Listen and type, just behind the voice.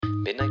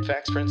Midnight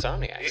Facts for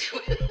Insomniacs.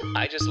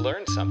 I just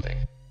learned something.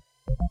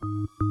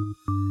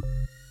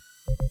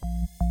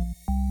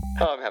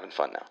 Oh, I'm having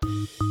fun now.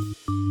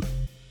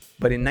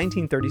 But in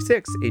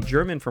 1936, a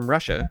German from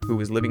Russia who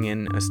was living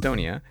in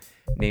Estonia,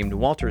 named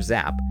Walter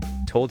Zapp,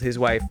 told his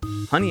wife,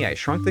 "Honey, I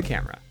shrunk the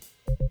camera,"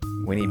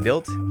 when he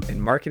built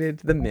and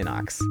marketed the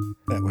Minox,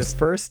 the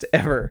first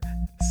ever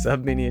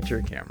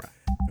sub-miniature camera.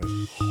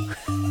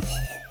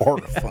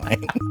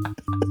 Horrifying.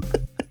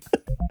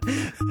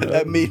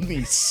 That made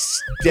me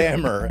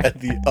stammer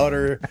at the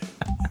utter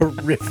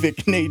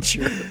horrific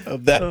nature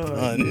of that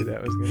pun. Dude,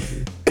 that was going to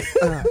be...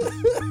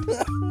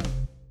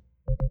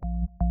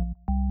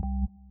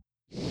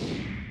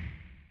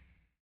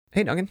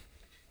 Hey, Noggin.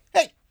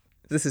 Hey.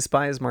 This is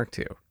Spies Mark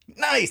II.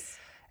 Nice.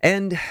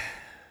 And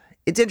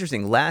it's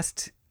interesting.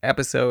 Last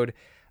episode,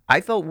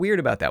 I felt weird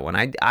about that one.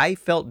 I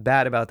felt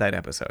bad about that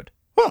episode.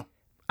 Huh.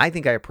 I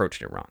think I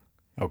approached it wrong.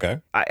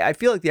 Okay. I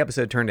feel like the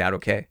episode turned out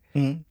okay,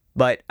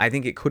 but I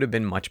think it could have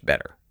been much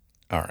better.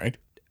 All right.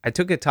 I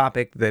took a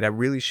topic that I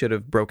really should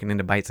have broken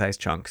into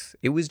bite-sized chunks.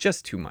 It was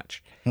just too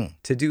much.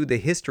 To do the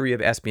history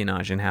of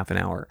espionage in half an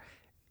hour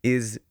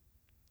is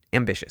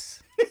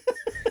ambitious.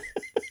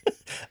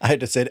 I had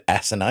to say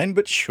asinine,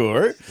 but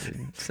sure.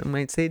 Some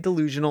might say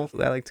delusional.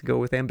 I like to go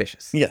with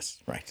ambitious. Yes,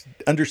 right.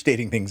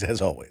 Understating things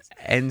as always.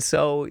 And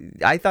so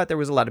I thought there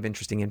was a lot of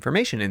interesting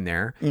information in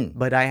there,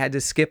 but I had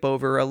to skip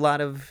over a lot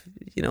of,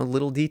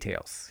 little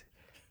details.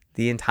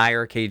 The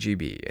entire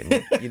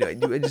KGB.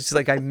 And, just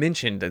like I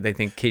mentioned, I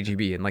think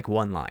KGB in like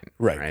one line.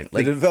 Right.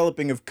 Like, the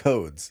developing of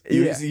codes.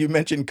 You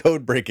mentioned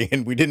code breaking,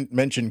 and we didn't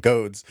mention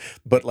codes,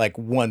 but like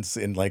once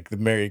in like the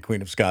Mary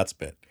Queen of Scots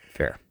bit.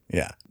 Fair.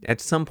 Yeah. At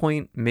some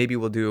point, maybe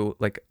we'll do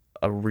like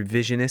a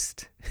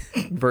revisionist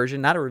version,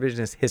 not a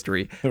revisionist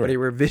history, but a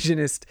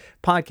revisionist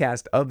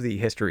podcast of the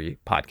history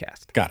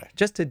podcast. Got it.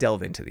 Just to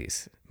delve into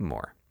these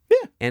more.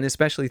 Yeah. And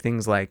especially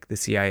things like the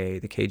CIA,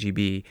 the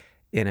KGB,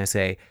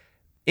 NSA.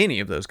 Any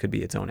of those could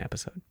be its own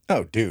episode.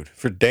 Oh, dude,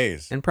 for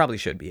days. And probably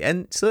should be.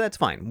 And so that's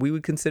fine. We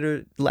would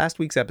consider last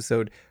week's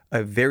episode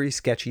a very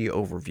sketchy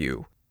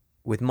overview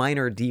with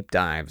minor deep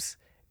dives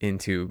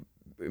into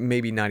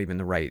maybe not even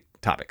the right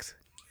topics.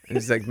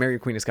 It's like Mary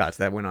Queen of Scots.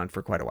 That went on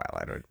for quite a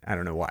while. I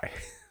don't know why.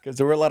 Because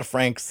there were a lot of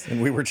Franks, and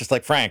we were just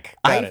like, Frank,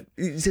 got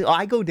it. So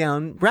I go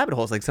down rabbit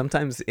holes. Like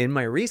sometimes in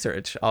my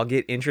research, I'll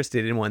get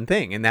interested in one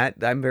thing. And that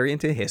I'm very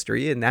into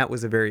history. And that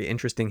was a very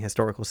interesting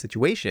historical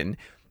situation.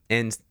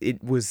 And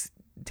it was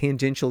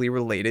tangentially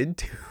related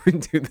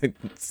to the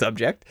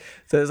subject.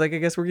 So I was like, I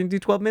guess we're going to do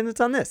 12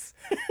 minutes on this.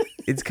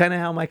 It's kind of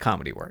how my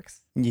comedy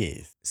works.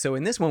 Yes. So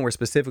in this one, we're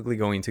specifically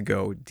going to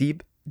go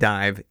deep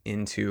dive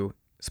into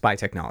spy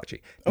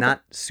technology. Okay.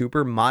 Not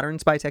super modern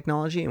spy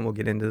technology, and we'll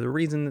get into the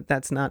reason that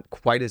that's not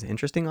quite as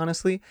interesting,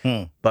 honestly.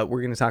 But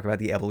we're going to talk about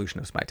the evolution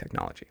of spy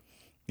technology.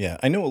 Yeah,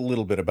 I know a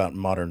little bit about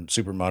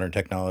super modern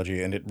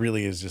technology, and it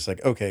really is just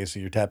like, okay, so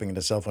you're tapping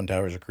into cell phone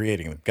towers or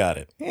creating them. Got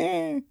it.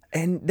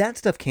 And that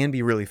stuff can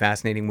be really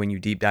fascinating when you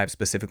deep dive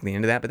specifically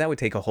into that, but that would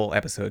take a whole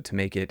episode to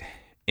make it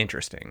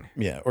interesting.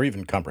 Yeah, or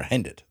even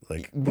comprehend it.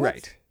 Like, what?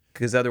 Right.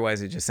 Because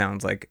otherwise it just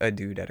sounds like a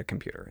dude at a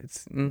computer.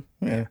 It's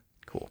yeah,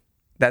 cool.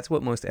 That's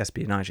what most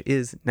espionage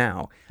is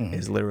now,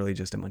 is literally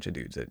just a bunch of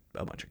dudes at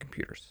a bunch of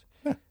computers.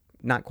 Yeah.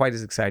 Not quite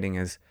as exciting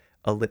as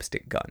a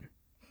lipstick gun.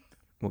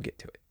 We'll get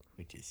to it.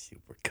 Which is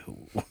super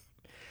cool.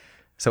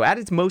 So at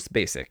its most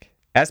basic,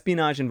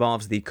 espionage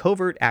involves the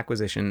covert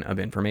acquisition of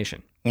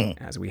information,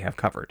 as we have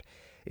covered.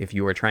 If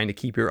you are trying to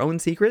keep your own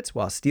secrets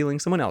while stealing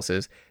someone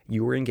else's,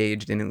 you are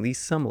engaged in at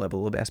least some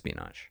level of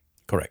espionage.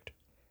 Correct.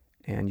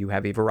 And you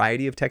have a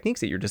variety of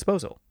techniques at your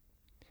disposal.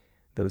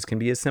 Those can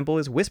be as simple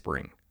as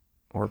whispering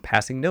or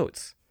passing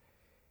notes.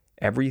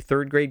 Every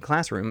third grade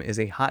classroom is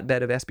a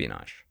hotbed of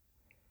espionage.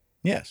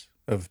 Yes,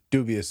 of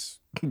dubious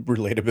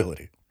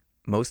relatability.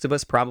 Most of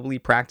us probably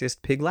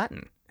practiced Pig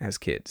Latin as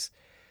kids,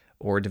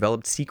 or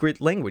developed secret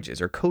languages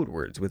or code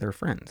words with our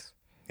friends.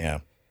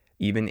 Yeah.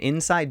 Even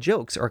inside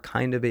jokes are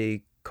kind of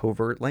a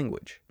covert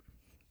language.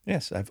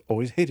 Yes, I've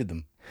always hated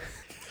them.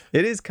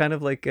 It is kind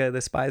of like the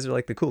spies are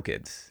like the cool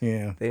kids.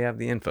 Yeah. They have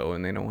the info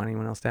and they don't want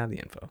anyone else to have the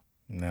info.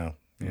 No.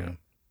 Yeah.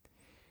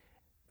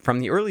 From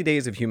the early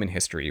days of human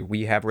history,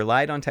 we have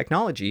relied on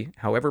technology,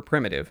 however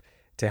primitive,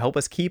 to help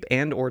us keep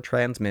and or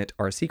transmit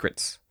our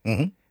secrets.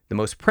 Mm-hmm. The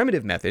most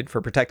primitive method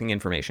for protecting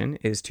information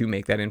is to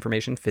make that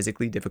information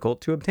physically difficult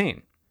to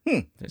obtain.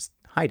 Just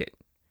hide it.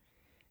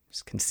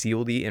 Just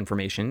conceal the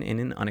information in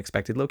an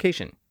unexpected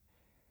location.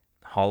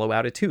 Hollow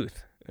out a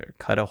tooth, or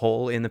cut a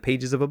hole in the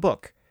pages of a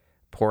book,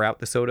 pour out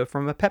the soda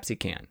from a Pepsi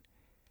can.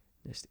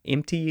 Just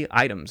empty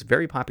items,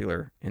 very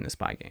popular in the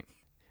spy game.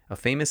 A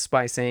famous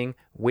spy saying,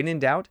 when in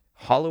doubt,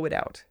 hollow it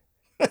out.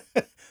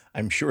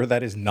 I'm sure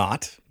that is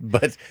not,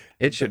 but...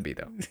 It should be,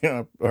 though.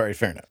 Yeah, all right,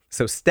 fair enough.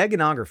 So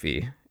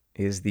steganography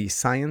is the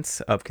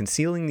science of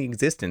concealing the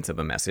existence of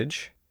a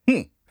message.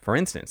 For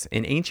instance,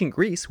 in ancient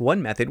Greece,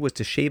 one method was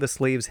to shave a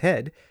slave's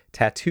head,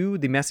 tattoo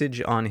the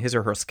message on his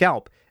or her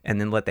scalp, and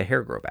then let the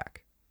hair grow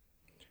back.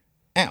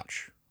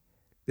 Ouch.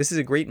 This is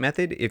a great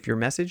method if your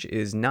message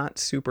is not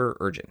super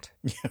urgent.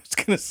 Yeah, I was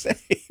going to say.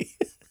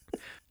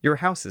 Your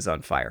house is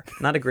on fire.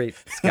 Not a great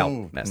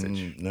scalp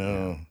message.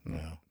 No.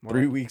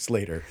 3 weeks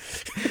later.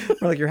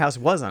 More like your house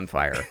was on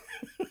fire.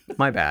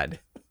 My bad.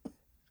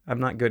 I'm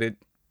not good at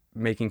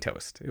making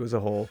toast. It was a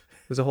whole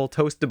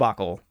toast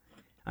debacle.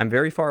 I'm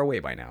very far away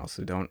by now,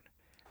 so don't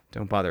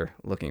bother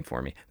looking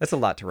for me. That's a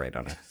lot to write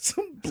on a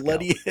Some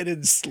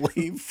bloody-headed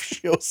slave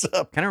shows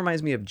up. Kind of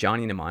reminds me of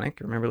Johnny Mnemonic.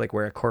 Remember, like,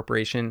 where a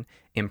corporation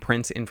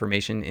imprints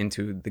information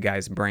into the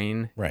guy's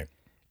brain, Right.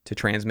 to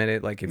transmit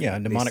it. Like, if Yeah, a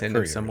they mnemonic send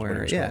courier him is somewhere, what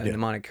it was yeah, called, a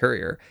mnemonic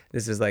courier.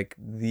 This is like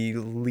the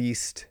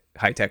least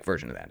high-tech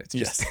version of that. It's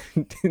just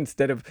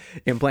instead of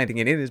implanting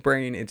it in his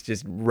brain, it's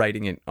just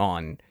writing it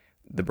on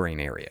the brain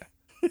area.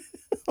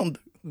 On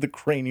the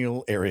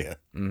cranial area.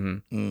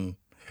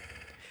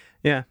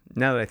 Yeah,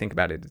 now that I think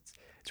about it,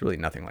 it's really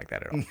nothing like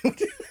that at all.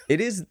 It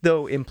is,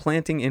 though,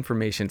 implanting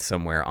information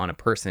somewhere on a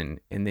person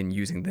and then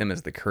using them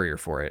as the courier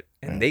for it,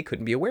 and they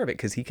couldn't be aware of it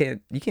because you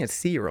can't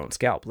see your own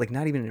scalp, like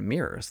not even in a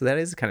mirror. So that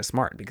is kind of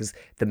smart, because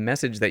the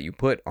message that you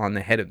put on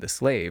the head of the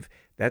slave,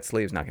 that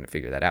slave's not going to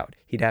figure that out.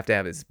 He'd have to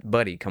have his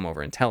buddy come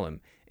over and tell him,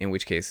 in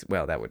which case,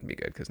 well, that wouldn't be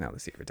good because now the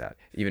secret's out.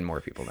 Even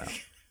more people know.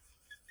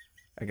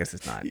 I guess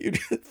it's not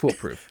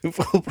foolproof.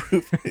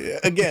 Foolproof.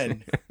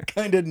 Again,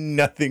 kind of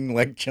nothing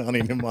like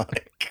Johnny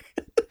Mnemonic.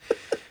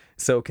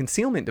 So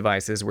concealment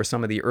devices were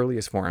some of the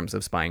earliest forms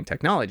of spying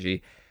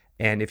technology.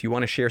 And if you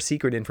want to share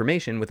secret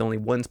information with only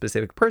one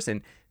specific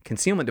person,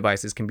 concealment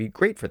devices can be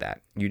great for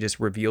that. You just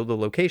reveal the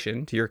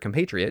location to your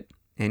compatriot,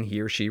 and he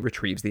or she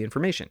retrieves the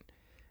information.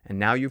 And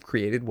now you've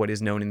created what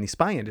is known in the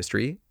spy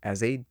industry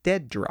as a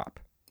dead drop.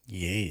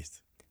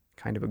 Yes.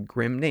 Kind of a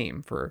grim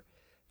name for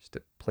just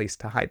a place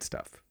to hide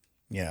stuff.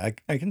 Yeah,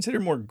 I consider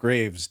more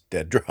graves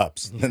dead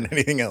drops than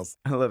anything else.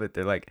 I love it.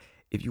 They're like,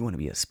 if you want to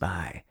be a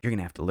spy, you're going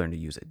to have to learn to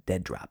use a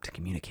dead drop to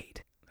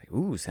communicate. Like,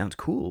 ooh, sounds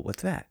cool.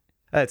 What's that?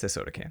 It's a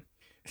soda can.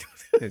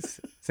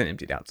 It's an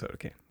emptied out soda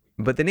can.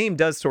 But the name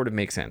does sort of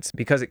make sense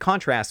because it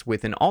contrasts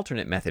with an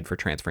alternate method for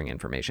transferring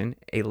information,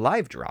 a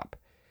live drop,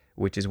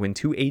 which is when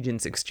two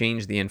agents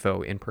exchange the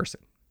info in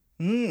person.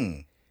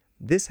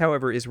 This,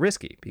 however, is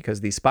risky because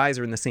the spies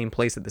are in the same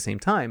place at the same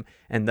time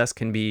and thus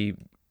can be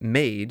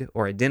made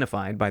or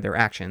identified by their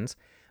actions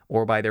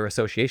or by their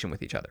association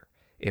with each other.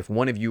 If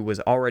one of you was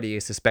already a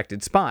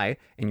suspected spy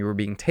and you were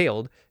being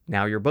tailed,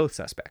 now you're both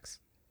suspects.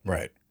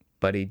 Right.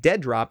 But a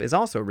dead drop is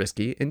also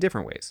risky in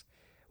different ways.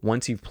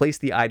 Once you've placed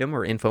the item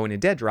or info in a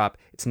dead drop,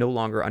 it's no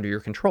longer under your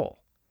control.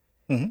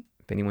 If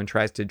anyone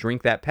tries to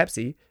drink that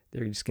Pepsi,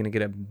 they're just going to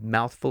get a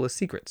mouthful of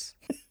secrets.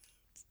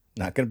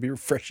 Not going to be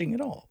refreshing at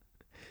all.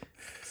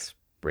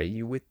 Spray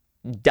you with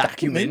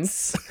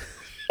documents.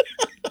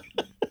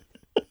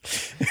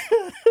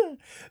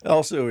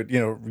 Also,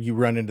 you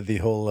run into the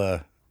whole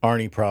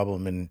Arnie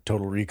problem in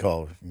Total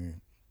Recall.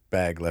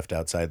 Bag left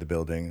outside the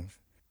building.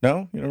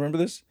 No? You don't remember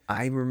this?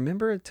 I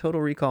remember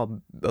Total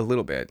Recall a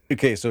little bit.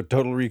 Okay, so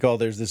Total Recall,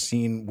 there's this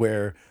scene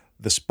where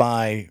the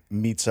spy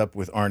meets up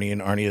with Arnie,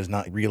 and Arnie has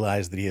not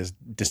realized that he has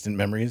distant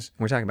memories.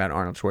 We're talking about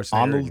Arnold Schwarzenegger.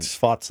 Arnold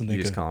Schwarzenegger.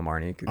 You just call him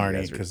Arnie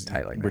Arnie,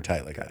 tight like that. we're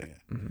tight like that.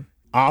 Yeah.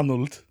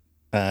 Arnold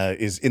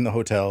is in the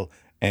hotel,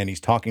 and he's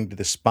talking to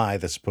the spy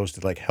that's supposed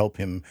to help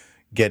him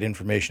get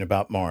information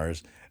about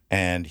Mars,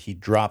 and he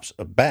drops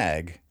a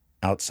bag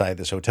outside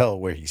this hotel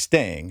where he's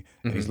staying,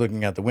 and he's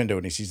looking out the window,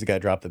 and he sees the guy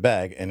drop the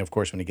bag, and of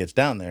course when he gets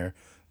down there,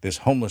 this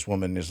homeless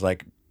woman is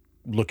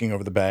looking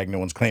over the bag. No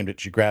one's claimed it.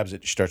 She grabs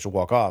it. She starts to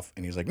walk off,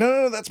 and he's like,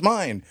 no, that's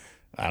mine.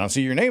 I don't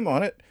see your name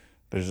on it.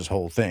 There's this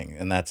whole thing,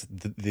 and that's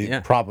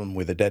the problem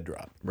with a dead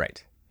drop.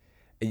 Right.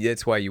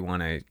 That's why you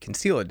want to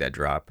conceal a dead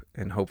drop,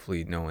 and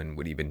hopefully no one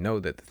would even know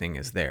that the thing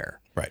is there.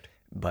 Right.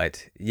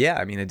 But yeah,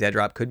 I mean, a dead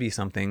drop could be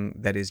something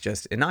that is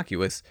just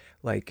innocuous,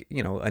 like,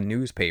 a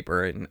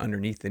newspaper, and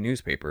underneath the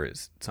newspaper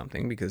is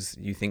something because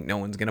you think no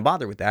one's going to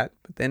bother with that.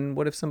 But then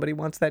what if somebody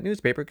wants that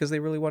newspaper because they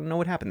really want to know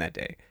what happened that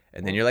day?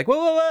 And then you're like,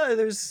 whoa,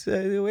 there's,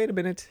 wait a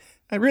minute.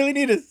 I really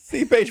need to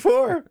see page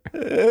 4.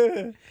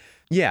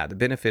 Yeah, the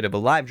benefit of a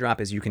live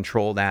drop is you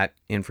control that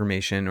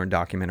information or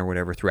document or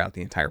whatever throughout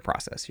the entire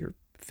process. You're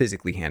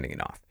physically handing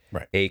it off.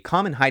 Right. A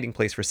common hiding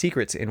place for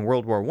secrets in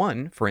World War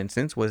I, for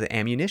instance, was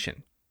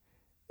ammunition.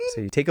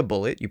 So you take a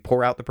bullet, you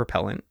pour out the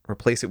propellant,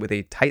 replace it with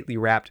a tightly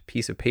wrapped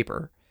piece of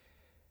paper.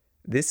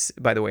 This,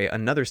 by the way,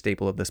 another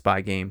staple of the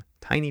spy game,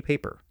 tiny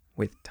paper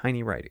with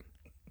tiny writing.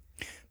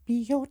 Be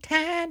your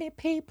tiny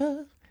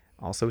paper.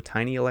 Also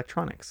tiny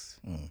electronics.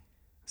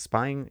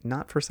 Spying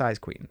not for size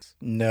queens.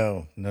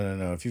 No.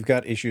 If you've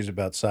got issues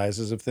about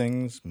sizes of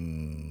things.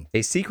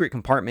 A secret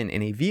compartment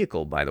in a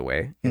vehicle, by the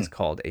way, is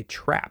called a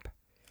trap.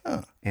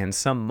 And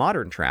some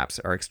modern traps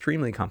are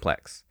extremely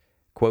complex.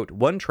 Quote,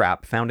 one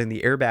trap found in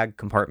the airbag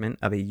compartment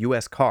of a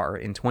U.S. car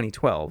in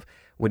 2012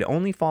 would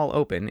only fall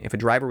open if a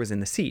driver was in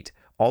the seat,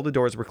 all the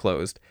doors were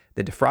closed,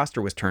 the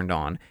defroster was turned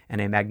on,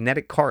 and a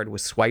magnetic card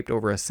was swiped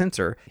over a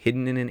sensor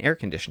hidden in an air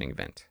conditioning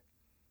vent.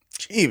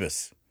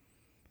 Jeebus.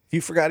 If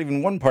you forgot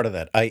even one part of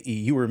that, i.e.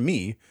 you or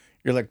me,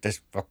 you're like, this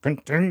fucking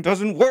thing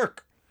doesn't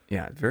work.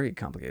 Yeah, it's very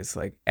complicated. It's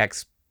like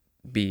X,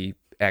 B,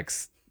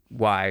 X,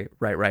 Y,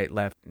 right,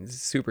 left. It's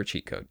super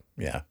cheat code.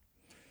 Yeah.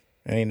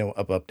 Ain't no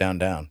up, down,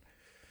 down.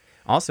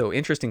 Also,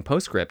 interesting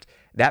postscript,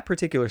 that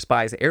particular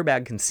spy's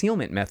airbag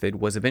concealment method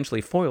was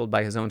eventually foiled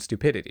by his own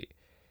stupidity.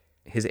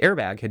 His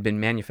airbag had been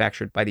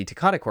manufactured by the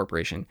Takata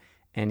Corporation,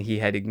 and he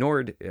had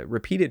ignored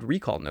repeated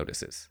recall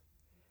notices.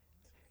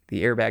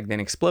 The airbag then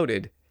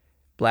exploded,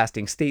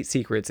 blasting state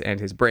secrets and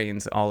his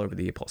brains all over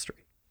the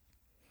upholstery.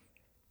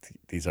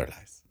 These are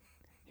lies.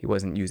 He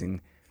wasn't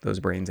using those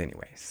brains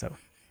anyway, so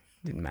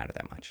it didn't matter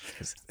that much,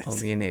 because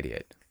only an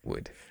idiot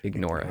would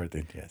ignore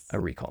a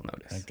recall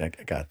notice. I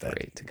got that. For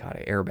a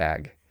Takata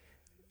airbag,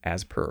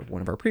 as per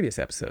one of our previous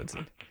episodes.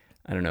 And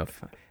I don't know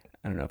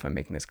if I'm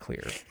making this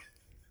clear.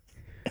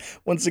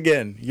 Once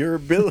again, your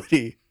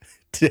ability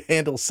to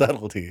handle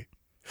subtlety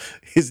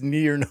is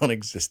near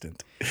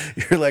non-existent.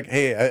 You're like,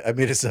 hey, I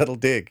made a subtle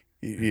dig.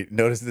 You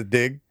notice the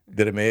dig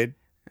that I made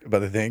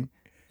about the thing?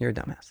 You're a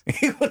dumbass.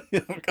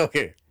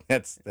 Okay,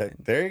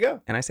 there you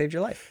go. And I saved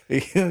your life.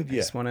 Yeah. I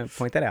just want to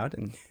point that out,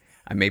 and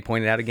I may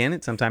point it out again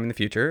at some time in the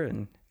future.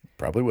 And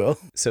probably will.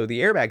 so the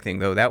airbag thing,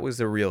 though, that was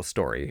a real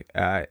story,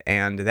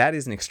 and that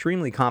is an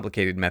extremely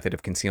complicated method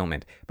of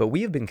concealment. But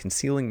we have been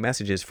concealing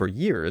messages for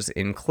years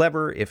in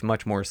clever, if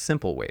much more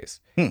simple ways.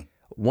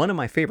 One of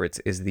my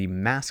favorites is the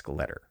mask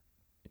letter.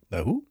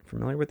 The who?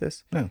 Familiar with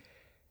this? No.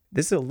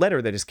 This is a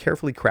letter that is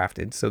carefully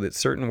crafted so that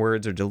certain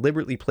words are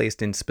deliberately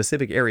placed in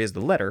specific areas of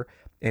the letter,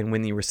 and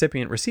when the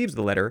recipient receives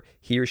the letter,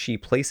 he or she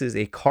places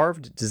a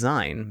carved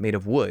design made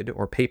of wood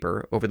or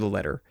paper over the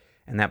letter,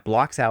 and that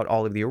blocks out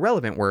all of the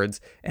irrelevant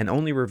words and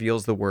only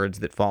reveals the words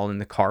that fall in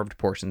the carved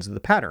portions of the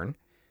pattern,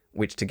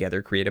 which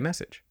together create a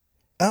message.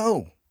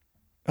 Oh,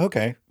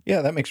 okay.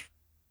 Yeah, that makes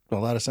a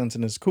lot of sense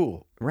and is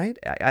cool. Right?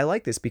 I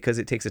like this because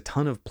it takes a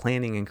ton of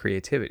planning and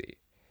creativity.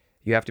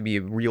 You have to be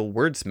a real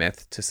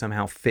wordsmith to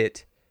somehow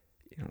fit,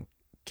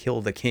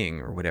 kill the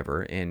king or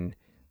whatever,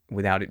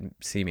 without it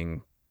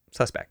seeming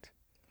suspect.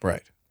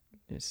 Right.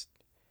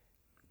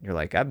 You're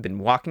like, I've been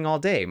walking all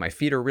day. My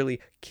feet are really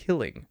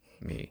killing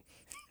me.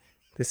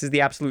 This is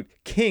the absolute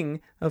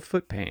king of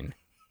foot pain.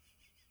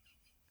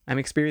 I'm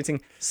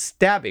experiencing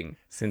stabbing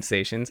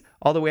sensations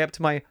all the way up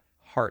to my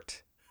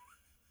heart.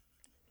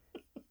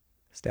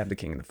 Stab the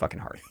king in the fucking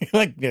heart.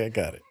 Like, yeah, I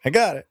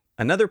got it.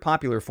 Another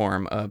popular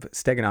form of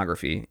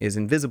steganography is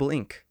invisible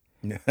ink,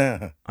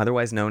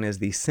 otherwise known as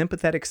the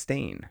sympathetic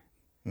stain.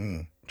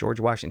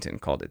 George Washington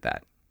called it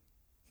that.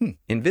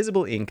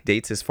 Invisible ink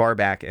dates as far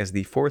back as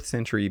the 4th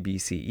century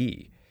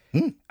BCE.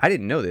 I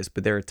didn't know this,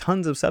 but there are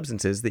tons of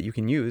substances that you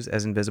can use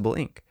as invisible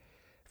ink.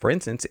 For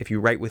instance, if you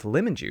write with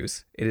lemon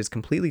juice, it is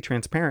completely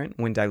transparent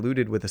when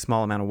diluted with a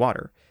small amount of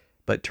water,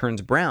 but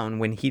turns brown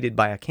when heated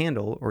by a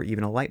candle or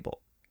even a light bulb.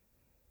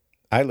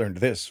 I learned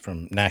this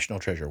from National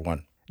Treasure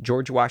 1.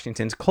 George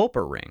Washington's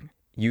Culper ring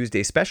used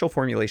a special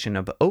formulation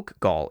of oak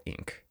gall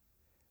ink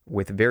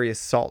with various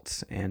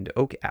salts and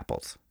oak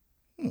apples.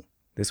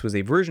 This was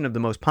a version of the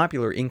most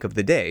popular ink of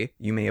the day.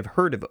 You may have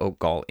heard of oak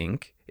gall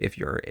ink if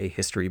you're a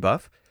history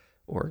buff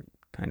or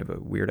kind of a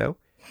weirdo.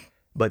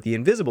 But the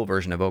invisible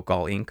version of oak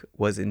gall ink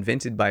was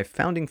invented by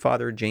founding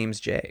father James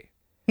Jay.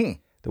 The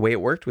way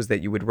it worked was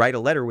that you would write a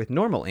letter with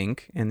normal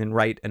ink and then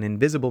write an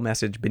invisible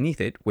message beneath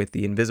it with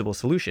the invisible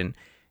solution,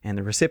 and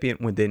the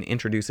recipient would then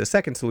introduce a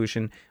second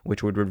solution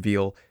which would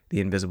reveal the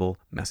invisible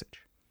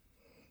message.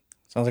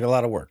 Sounds like a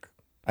lot of work.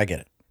 I get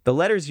it. The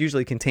letters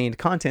usually contained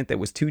content that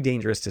was too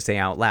dangerous to say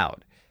out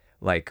loud,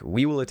 like,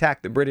 "We will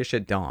attack the British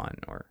at dawn,"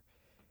 or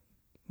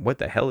 "What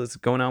the hell is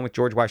going on with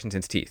George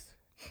Washington's teeth?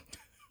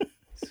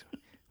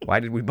 Why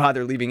did we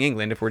bother leaving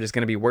England if we're just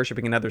going to be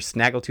worshiping another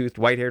snaggle-toothed,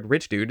 white-haired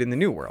rich dude in the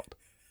New World?"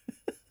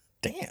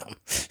 Damn,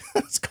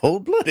 that's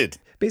cold-blooded.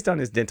 Based on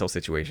his dental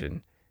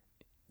situation,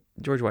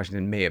 George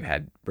Washington may have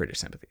had British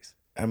sympathies.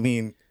 I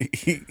mean,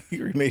 he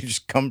may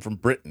just come from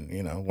Britain,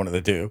 one of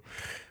the two.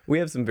 We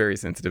have some very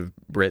sensitive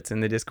Brits in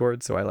the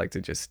Discord, so I like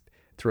to just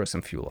throw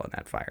some fuel on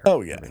that fire.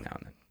 Oh, yeah. Every now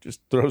and then.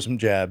 Just throw some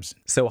jabs.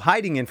 So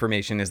hiding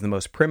information is the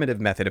most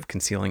primitive method of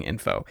concealing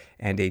info,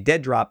 and a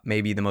dead drop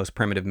may be the most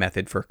primitive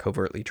method for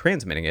covertly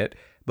transmitting it.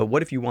 But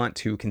what if you want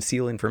to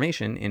conceal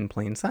information in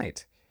plain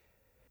sight?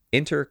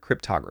 Enter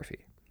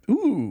cryptography.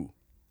 Ooh.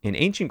 In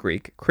ancient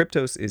Greek,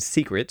 kryptos is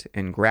secret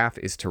and graph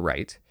is to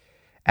write.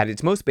 At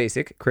its most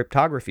basic,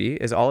 cryptography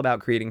is all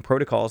about creating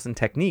protocols and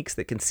techniques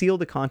that conceal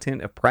the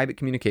content of private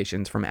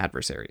communications from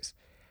adversaries.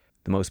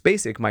 The most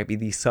basic might be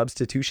the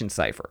substitution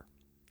cipher,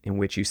 in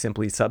which you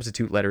simply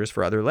substitute letters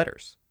for other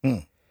letters.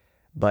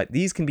 But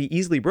these can be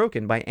easily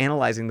broken by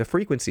analyzing the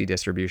frequency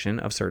distribution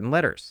of certain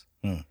letters.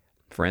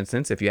 For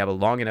instance, if you have a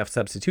long enough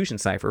substitution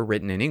cipher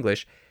written in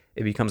English,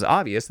 it becomes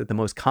obvious that the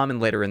most common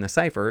letter in the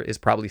cipher is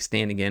probably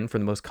standing in for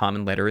the most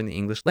common letter in the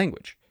English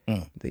language,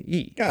 the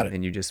E. Got it. And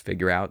then you just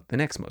figure out the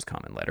next most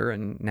common letter,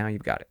 and now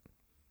you've got it.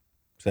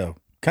 So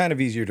kind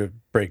of easier to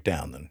break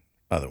down than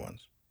other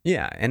ones.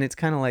 Yeah, and it's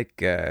kind of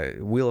like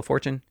Wheel of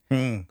Fortune.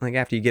 Like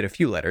after you get a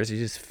few letters, you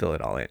just fill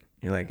it all in.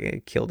 You're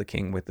like, kill the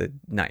king with a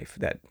knife.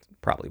 That's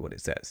probably what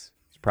it says.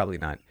 It's probably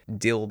not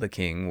dill the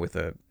king with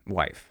a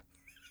wife.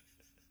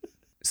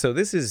 So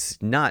this is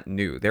not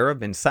new. There have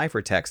been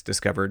ciphertexts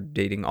discovered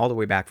dating all the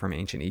way back from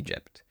ancient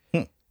Egypt.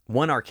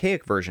 One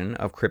archaic version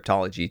of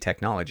cryptology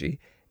technology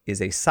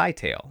is a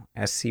Cytale,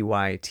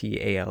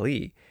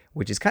 Scytale,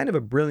 which is kind of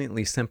a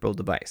brilliantly simple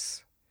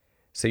device.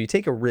 So you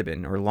take a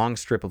ribbon or long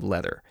strip of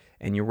leather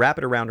and you wrap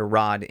it around a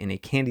rod in a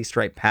candy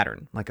stripe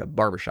pattern, like a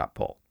barbershop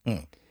pole.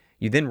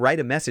 You then write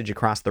a message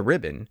across the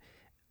ribbon,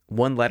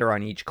 one letter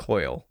on each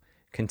coil,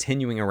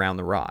 continuing around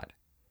the rod.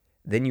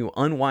 Then you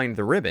unwind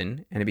the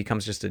ribbon and it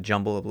becomes just a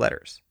jumble of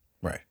letters.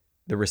 Right.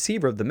 The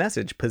receiver of the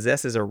message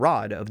possesses a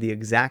rod of the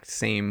exact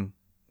same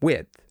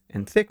width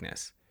and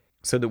thickness,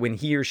 so that when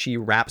he or she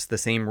wraps the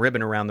same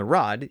ribbon around the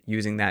rod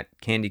using that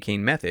candy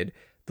cane method,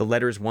 the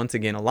letters once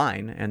again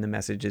align and the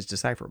message is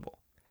decipherable.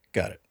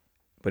 Got it.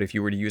 But if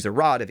you were to use a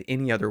rod of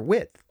any other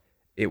width,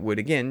 it would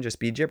again just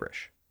be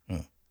gibberish.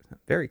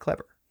 Very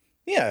clever.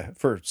 Yeah,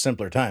 for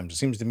simpler times. It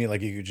seems to me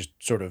like you could just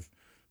sort of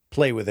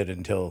play with it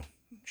until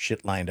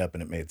shit lined up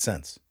and it made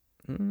sense.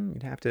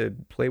 You'd have to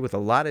play with a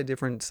lot of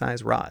different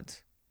size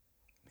rods.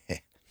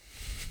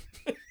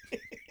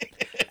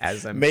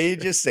 As I'm May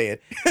just say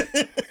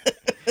it.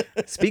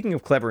 Speaking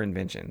of clever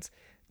inventions,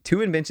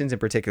 two inventions in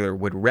particular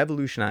would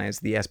revolutionize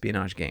the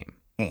espionage game.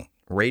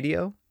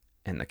 Radio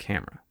and the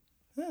camera.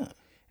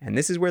 And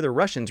this is where the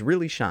Russians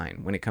really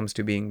shine when it comes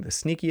to being the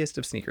sneakiest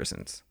of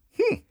sneakersons.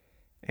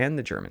 And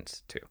the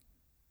Germans, too.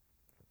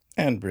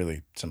 And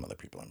really some other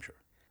people, I'm sure.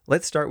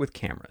 Let's start with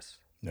cameras.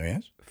 Oh,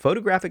 yes?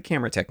 Photographic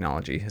camera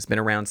technology has been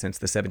around since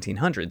the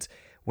 1700s,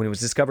 when it was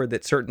discovered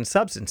that certain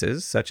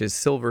substances, such as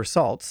silver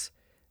salts...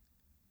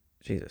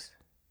 Jesus.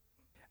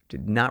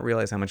 Did not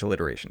realize how much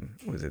alliteration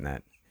was in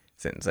that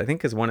sentence. I think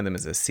because one of them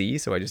is a C,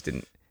 so I just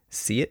didn't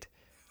see it.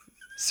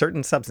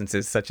 Certain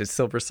substances, such as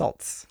silver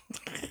salts.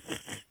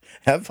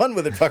 Have fun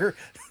with it, fucker.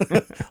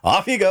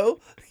 Off you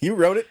go. You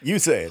wrote it. You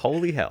say it.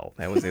 Holy hell.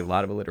 That was a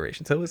lot of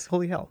alliteration. So it was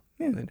holy hell.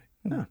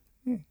 Yeah.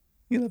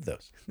 You love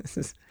those.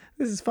 This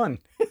is fun.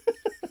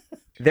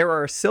 There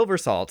are silver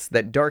salts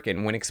that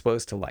darken when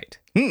exposed to light.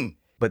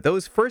 But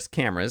those first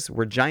cameras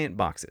were giant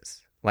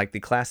boxes, like the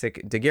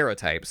classic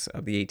daguerreotypes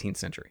of the 18th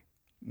century.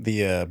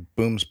 The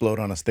boom explode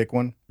on a stick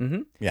one?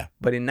 Mm-hmm. Yeah.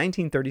 But in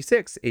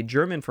 1936, a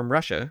German from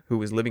Russia who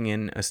was living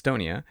in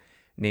Estonia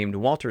named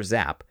Walter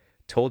Zapp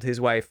told his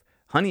wife,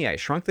 "Honey, I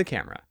shrunk the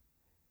camera,"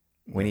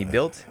 when he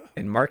built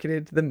and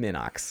marketed the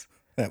Minox,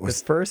 That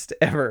was the first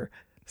ever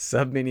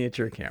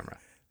sub-miniature camera.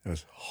 That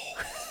was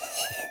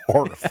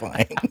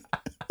horrifying.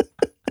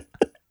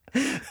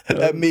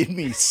 That made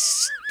me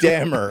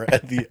stammer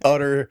at the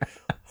utter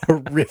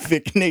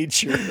horrific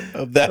nature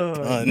of that I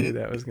pun. knew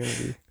that was going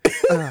to be.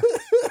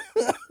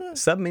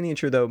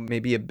 Sub-miniature, though, may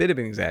be a bit of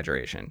an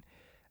exaggeration.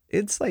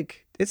 It's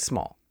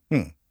small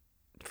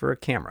for a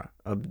camera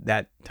of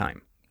that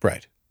time.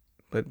 Right.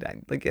 But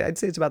I'd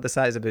say it's about the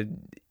size of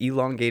an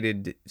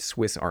elongated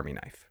Swiss Army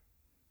knife.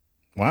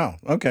 Wow.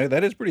 Okay.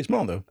 That is pretty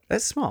small, though.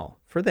 That's small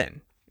for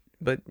then.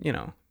 But, you're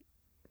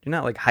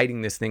not like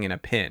hiding this thing in a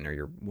pin or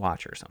your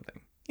watch or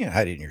something. Yeah,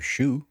 hide it in your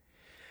shoe.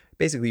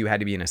 Basically, you had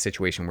to be in a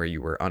situation where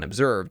you were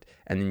unobserved,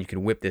 and then you could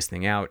whip this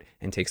thing out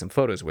and take some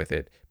photos with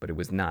it, but it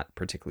was not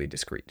particularly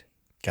discreet.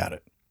 Got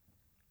it.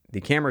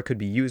 The camera could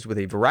be used with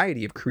a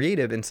variety of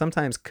creative and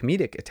sometimes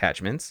comedic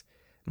attachments.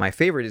 My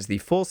favorite is the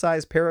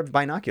full-size pair of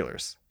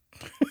binoculars.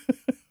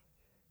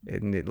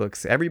 And it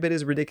looks every bit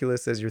as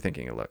ridiculous as you're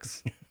thinking it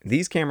looks.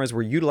 These cameras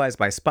were utilized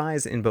by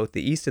spies in both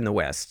the East and the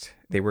West.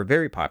 They were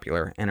very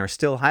popular and are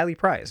still highly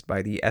prized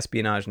by the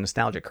espionage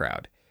nostalgia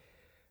crowd.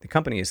 The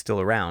company is still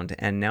around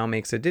and now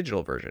makes a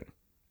digital version.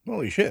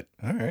 Holy shit.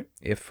 All right.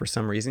 If for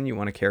some reason you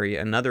want to carry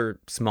another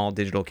small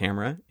digital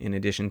camera in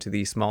addition to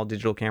the small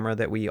digital camera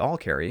that we all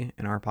carry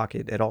in our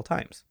pocket at all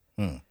times,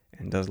 and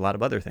does a lot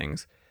of other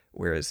things,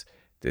 whereas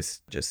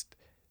this just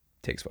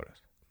takes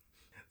photos.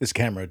 This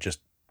camera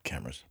just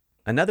cameras.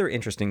 Another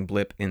interesting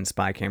blip in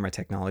spy camera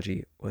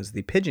technology was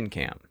the pigeon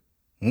cam.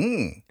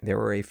 There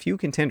were a few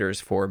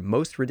contenders for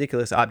most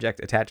ridiculous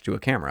object attached to a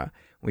camera.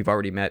 We've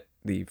already met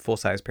the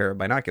full-size pair of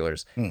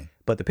binoculars.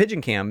 But the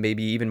pigeon cam may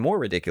be even more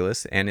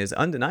ridiculous and is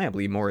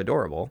undeniably more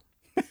adorable.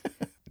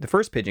 The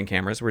first pigeon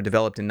cameras were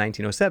developed in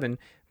 1907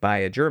 by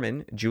a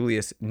German,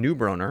 Julius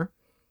Neubronner.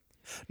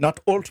 Not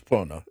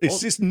Oldbronner.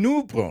 It's this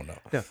Neubronner.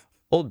 Yeah,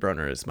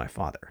 Oldbronner is my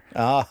father.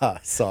 Ah,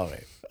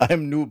 sorry.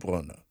 I'm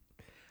Neubronner.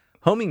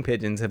 Homing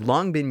pigeons have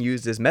long been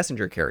used as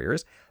messenger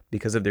carriers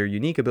because of their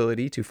unique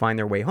ability to find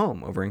their way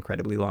home over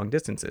incredibly long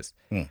distances.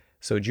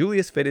 So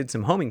Julius fitted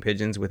some homing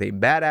pigeons with a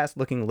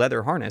badass-looking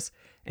leather harness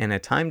and a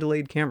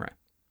time-delayed camera.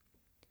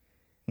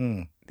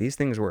 These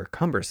things were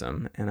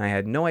cumbersome, and I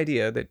had no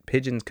idea that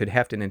pigeons could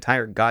heft an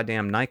entire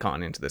goddamn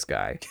Nikon into the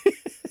sky.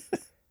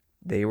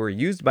 They were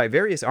used by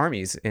various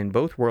armies in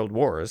both world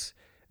wars,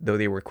 though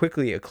they were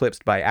quickly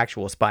eclipsed by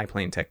actual spy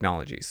plane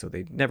technology, so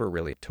they never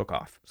really took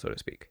off, so to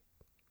speak.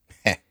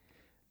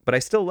 But I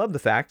still love the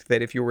fact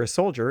that if you were a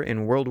soldier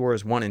in World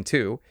Wars I and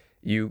II,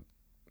 you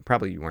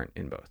weren't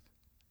in both.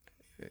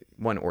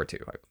 1 or 2.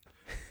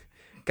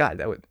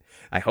 God,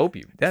 I hope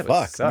you. That would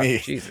Fuck suck. me.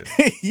 Jesus.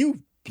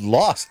 You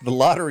lost the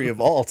lottery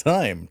of all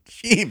time.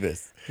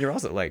 Jeebus. You're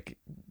also like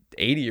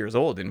 80 years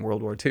old in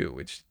World War II,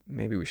 which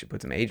maybe we should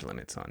put some age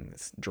limits on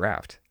this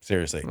draft.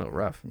 Seriously. It's a little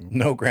rough.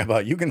 No, Grandpa,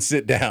 you can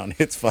sit down.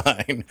 It's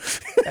fine.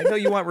 I know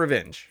you want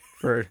revenge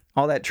for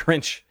all that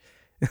trench,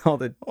 all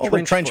the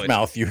trench foot.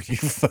 mouth you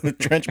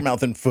trench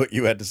mouth and foot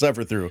you had to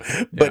suffer through.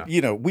 But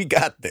we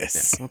got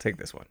this. Yeah, we'll take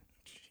this one.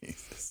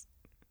 Jesus.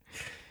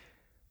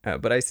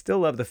 But I still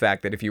love the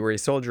fact that if you were a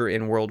soldier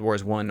in World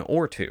Wars I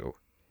or II,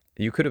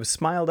 you could have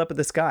smiled up at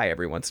the sky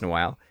every once in a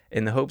while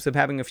in the hopes of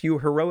having a few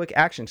heroic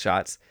action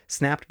shots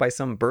snapped by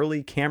some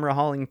burly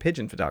camera-hauling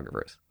pigeon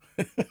photographers.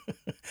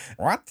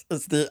 What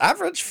is the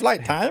average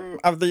flight time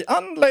of the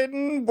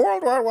unladen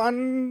World War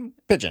I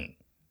pigeon?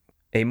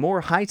 A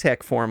more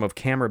high-tech form of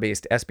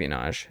camera-based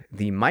espionage,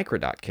 the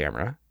microdot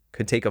camera,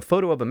 could take a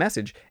photo of a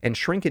message and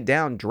shrink it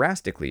down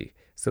drastically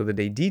so that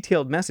a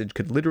detailed message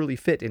could literally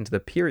fit into the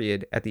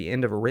period at the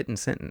end of a written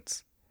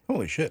sentence.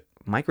 Holy shit.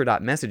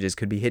 Microdot messages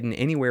could be hidden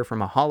anywhere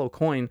from a hollow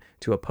coin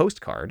to a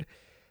postcard,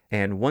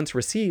 and once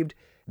received,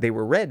 they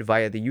were read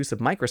via the use of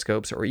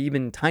microscopes or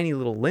even tiny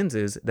little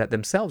lenses that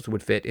themselves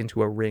would fit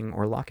into a ring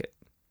or locket.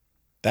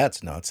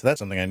 That's nuts. That's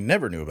something I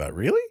never knew about.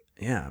 Really?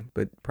 Yeah,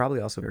 but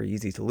probably also very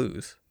easy to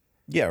lose.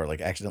 Yeah, or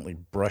like accidentally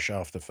brush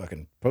off the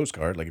fucking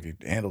postcard. Like if you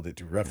handled it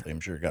too roughly, I'm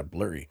sure it got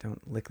blurry.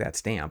 Don't lick that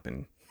stamp,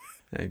 and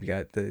you've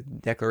got the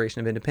Declaration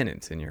of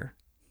Independence in your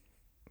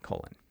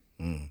colon.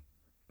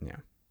 Yeah.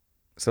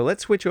 So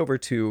let's switch over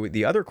to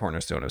the other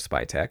cornerstone of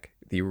spy tech,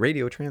 the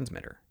radio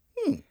transmitter.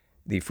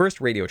 The first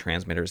radio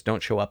transmitters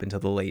don't show up until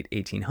the late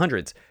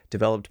 1800s,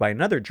 developed by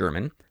another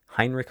German,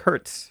 Heinrich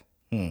Hertz.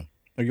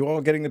 Are you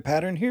all getting the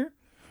pattern here?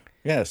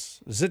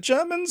 Yes. The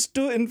Germans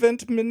do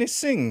invent many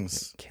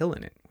things.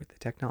 Killing it with the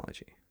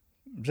technology.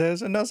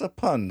 There's another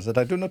pun that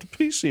I do not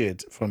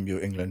appreciate from you,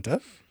 Englander.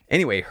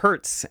 Anyway,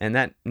 Hertz, and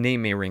that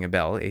name may ring a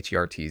bell,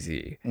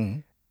 H-E-R-T-Z.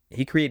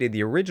 He created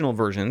the original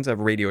versions of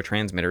radio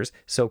transmitters,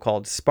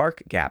 so-called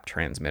spark gap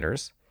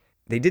transmitters.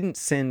 They didn't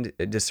send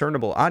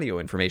discernible audio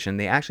information.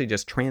 They actually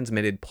just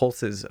transmitted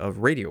pulses of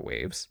radio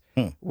waves,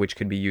 which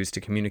could be used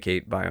to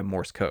communicate via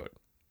Morse code.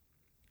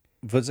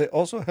 Would they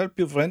also help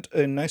you rent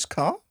a nice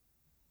car?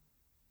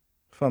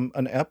 From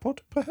an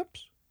airport,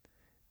 perhaps?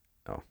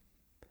 Oh,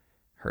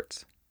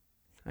 Hertz.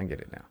 I get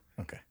it now.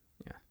 Okay.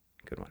 Yeah,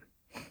 good one.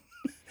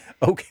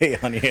 Okay,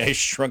 honey, I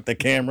shrunk the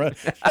camera.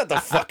 Shut the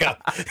fuck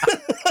up.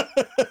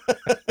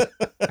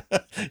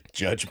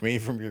 Judge me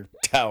from your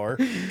tower.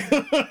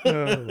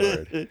 Oh,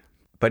 Lord.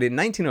 But in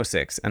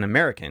 1906, an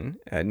American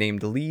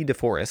named Lee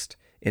DeForest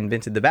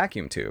invented the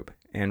vacuum tube,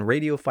 and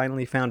radio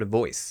finally found a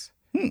voice,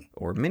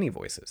 or many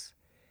voices.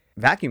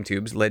 Vacuum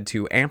tubes led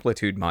to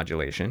amplitude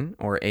modulation,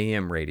 or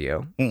AM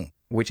radio,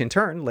 which in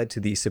turn led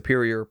to the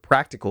superior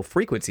practical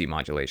frequency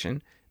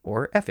modulation,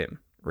 or FM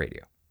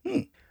radio.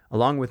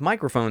 Along with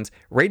microphones,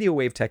 radio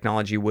wave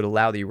technology would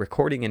allow the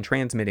recording and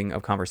transmitting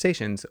of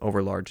conversations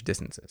over large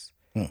distances.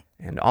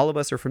 And all of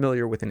us are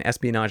familiar with an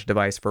espionage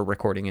device for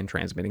recording and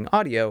transmitting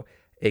audio,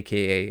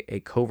 aka a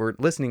covert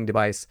listening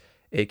device,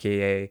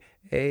 aka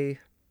a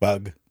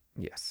bug.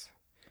 Yes.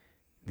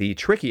 The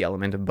tricky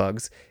element of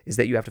bugs is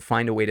that you have to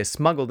find a way to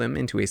smuggle them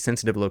into a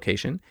sensitive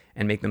location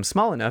and make them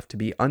small enough to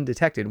be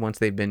undetected once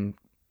they've been,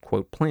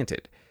 quote,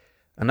 planted.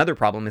 Another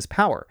problem is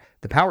power.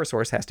 The power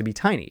source has to be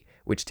tiny,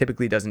 which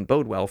typically doesn't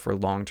bode well for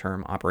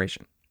long-term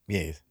operation.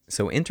 Yes.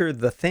 So enter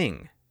the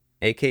Thing,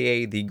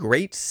 aka the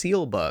Great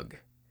Seal Bug,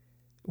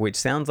 which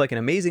sounds like an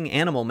amazing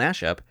animal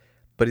mashup,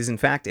 but is in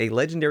fact a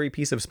legendary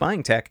piece of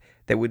spying tech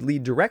that would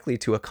lead directly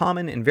to a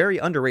common and very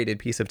underrated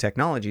piece of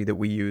technology that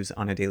we use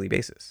on a daily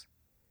basis.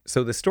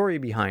 So the story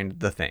behind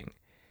the Thing.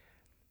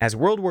 As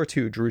World War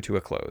II drew to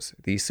a close,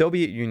 the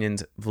Soviet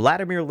Union's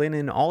Vladimir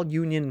Lenin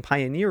All-Union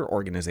Pioneer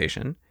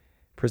Organization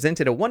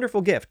presented a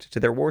wonderful gift to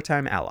their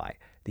wartime ally,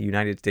 the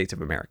United States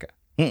of America.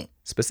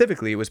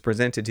 Specifically, it was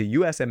presented to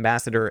U.S.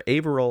 Ambassador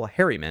Averill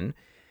Harriman,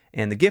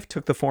 and the gift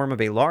took the form of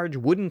a large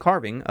wooden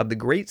carving of the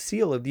Great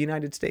Seal of the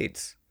United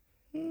States,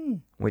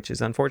 which is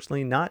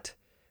unfortunately not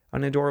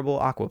an adorable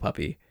aqua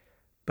puppy,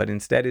 but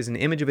instead is an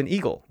image of an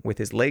eagle with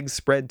his legs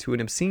spread to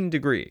an obscene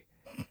degree,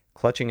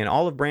 clutching an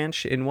olive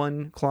branch in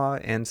one claw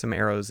and some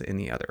arrows in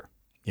the other.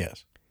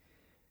 Yes.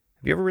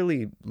 Have you ever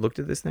really looked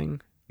at this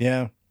thing?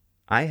 Yeah.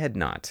 I had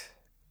not.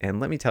 And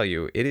let me tell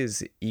you, it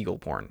is eagle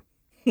porn.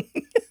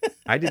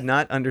 I did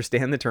not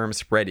understand the term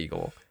spread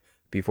eagle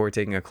before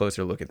taking a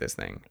closer look at this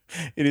thing.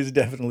 It is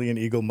definitely an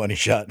eagle money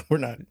shot. We're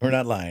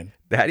not lying.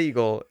 That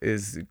eagle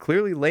is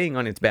clearly laying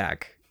on its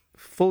back,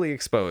 fully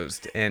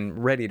exposed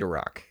and ready to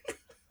rock.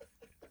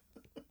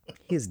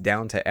 He is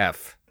down to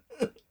F.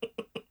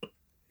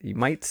 He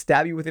might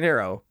stab you with an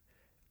arrow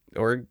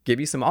or give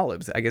you some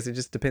olives. I guess it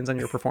just depends on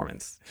your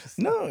performance.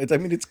 No,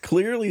 it's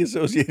clearly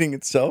associating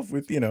itself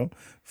with,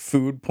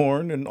 food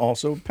porn and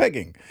also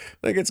pegging.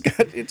 Like it's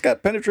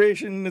got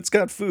penetration, it's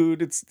got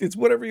food, it's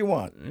whatever you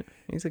want.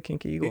 He's a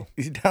kinky eagle.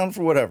 He's down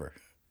for whatever.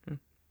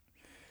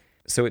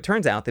 So it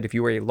turns out that if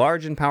you are a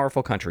large and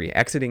powerful country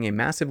exiting a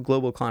massive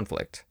global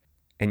conflict,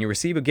 and you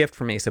receive a gift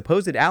from a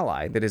supposed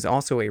ally that is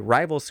also a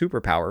rival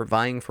superpower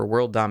vying for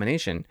world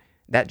domination,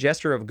 that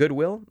gesture of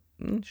goodwill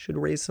should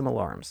raise some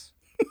alarms.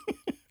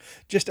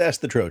 Just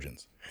ask the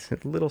Trojans. It's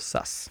a little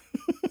sus.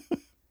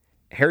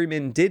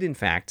 Harriman did, in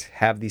fact,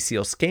 have the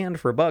seal scanned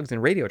for bugs in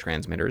radio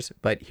transmitters,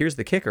 but here's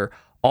the kicker.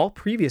 All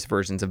previous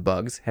versions of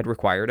bugs had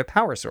required a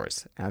power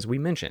source, as we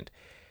mentioned.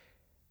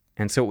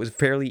 And so it was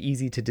fairly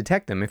easy to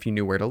detect them if you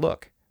knew where to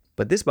look.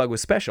 But this bug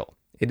was special.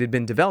 It had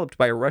been developed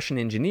by a Russian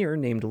engineer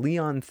named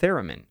Leon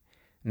Theremin,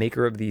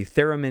 maker of the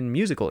theremin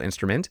musical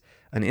instrument,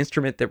 an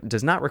instrument that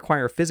does not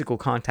require physical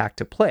contact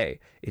to play.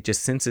 It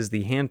just senses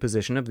the hand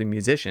position of the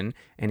musician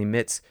and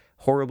emits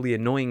horribly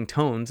annoying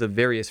tones of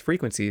various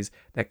frequencies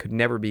that could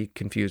never be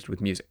confused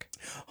with music.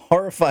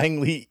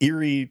 Horrifyingly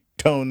eerie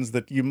tones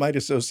that you might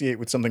associate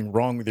with something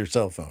wrong with your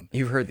cell phone.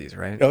 You've heard these,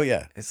 right? Oh,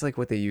 yeah. It's like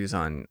what they use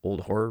on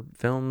old horror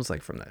films,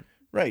 like from the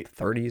Right.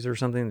 30s or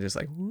something, just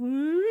like...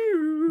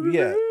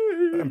 Yeah.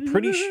 I'm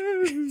pretty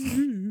sure...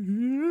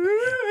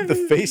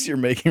 The face you're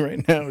making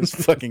right now is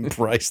fucking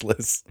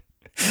priceless.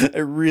 I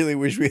really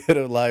wish we had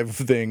a live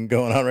thing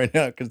going on right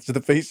now, because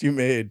the face you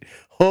made,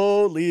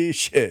 holy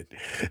shit.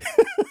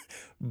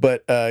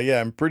 But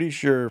yeah, I'm pretty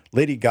sure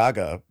Lady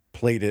Gaga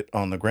played it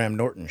on the Graham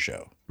Norton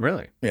show.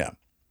 Really? Yeah.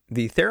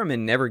 The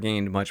theremin never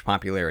gained much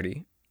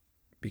popularity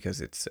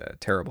because it's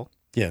terrible.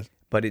 Yes.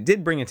 But it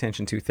did bring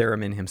attention to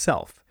Theremin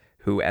himself,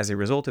 who, as a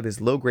result of his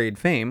low-grade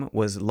fame,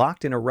 was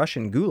locked in a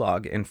Russian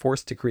gulag and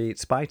forced to create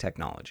spy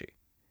technology.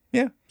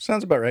 Yeah,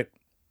 sounds about right.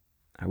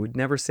 I would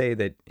never say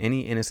that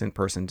any innocent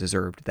person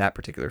deserved that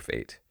particular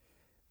fate.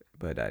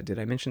 But did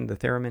I mention the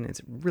theremin?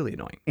 It's really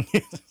annoying.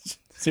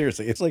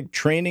 Seriously, it's like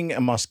training a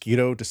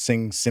mosquito to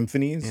sing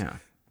symphonies. Yeah.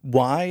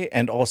 Why?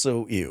 And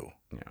also, ew.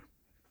 Yeah.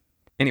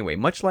 Anyway,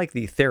 much like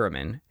the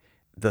theremin,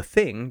 the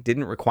thing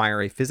didn't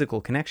require a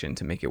physical connection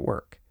to make it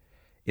work.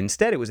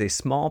 Instead, it was a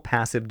small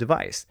passive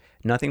device,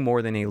 nothing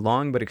more than a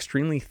long but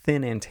extremely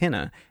thin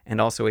antenna and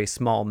also a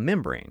small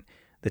membrane.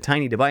 The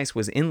tiny device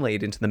was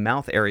inlaid into the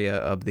mouth area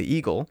of the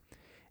eagle,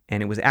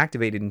 and it was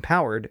activated and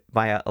powered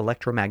via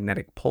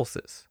electromagnetic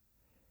pulses.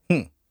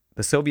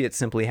 The Soviets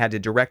simply had to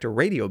direct a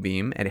radio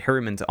beam at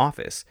Harriman's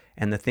office,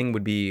 and the thing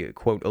would be,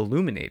 quote,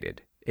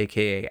 illuminated,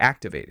 aka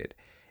activated,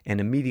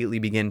 and immediately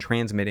begin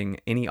transmitting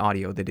any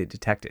audio that it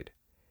detected.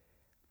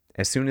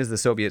 As soon as the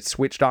Soviets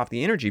switched off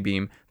the energy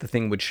beam, the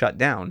thing would shut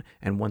down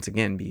and once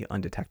again be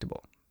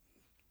undetectable.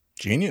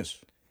 Genius.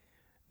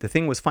 The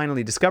thing was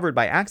finally discovered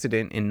by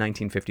accident in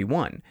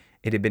 1951.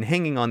 It had been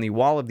hanging on the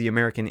wall of the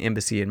American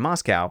embassy in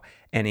Moscow,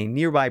 and a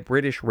nearby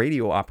British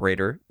radio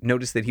operator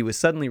noticed that he was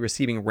suddenly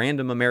receiving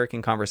random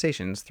American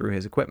conversations through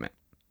his equipment.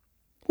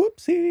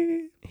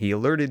 Whoopsie. He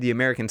alerted the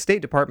American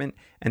State Department,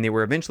 and they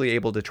were eventually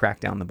able to track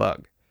down the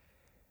bug.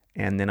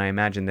 And then I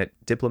imagine that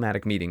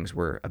diplomatic meetings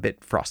were a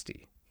bit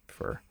frosty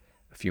for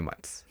a few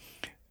months.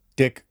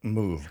 Dick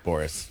move,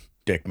 Boris.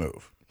 Dick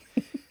move.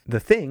 The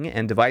thing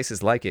and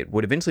devices like it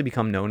would eventually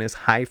become known as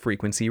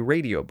high-frequency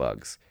radio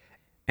bugs,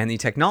 and the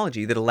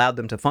technology that allowed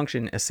them to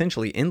function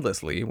essentially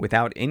endlessly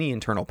without any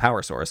internal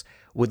power source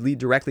would lead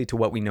directly to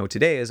what we know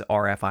today as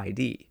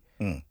RFID,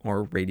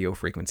 or radio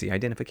frequency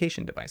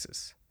identification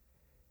devices.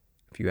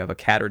 If you have a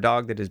cat or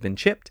dog that has been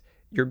chipped,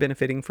 you're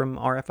benefiting from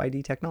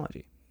RFID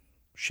technology.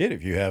 Shit,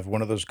 if you have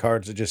one of those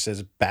cards that just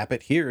says, "Bap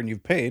it here," and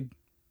you've paid,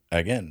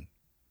 again.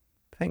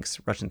 Thanks,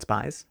 Russian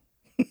spies.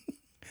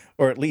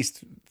 Or at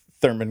least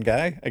Thurman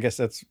guy. I guess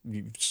that's,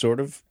 you've sort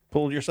of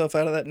pulled yourself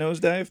out of that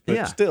nosedive, but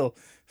Yeah. still,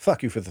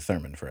 fuck you for the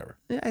Thurman forever.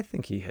 Yeah, I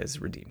think he has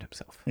redeemed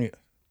himself. Yeah.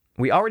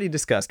 We already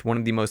discussed one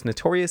of the most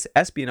notorious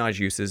espionage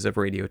uses of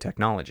radio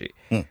technology.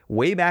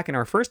 Way back in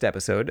our first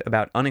episode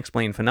about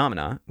unexplained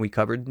phenomena, we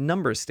covered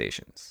number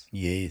stations.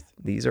 Yes.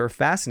 These are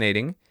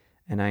fascinating,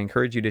 and I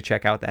encourage you to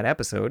check out that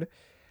episode.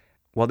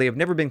 While they have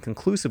never been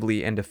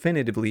conclusively and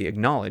definitively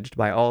acknowledged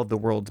by all of the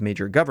world's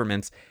major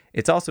governments,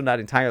 it's also not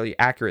entirely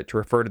accurate to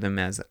refer to them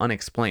as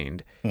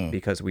unexplained,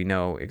 because we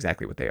know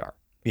exactly what they are.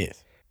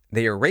 Yes.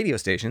 They are radio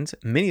stations,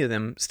 many of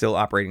them still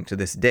operating to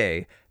this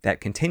day,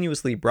 that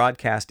continuously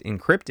broadcast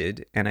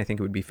encrypted, and I think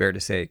it would be fair to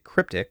say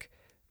cryptic,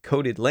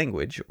 coded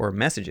language or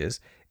messages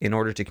in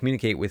order to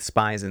communicate with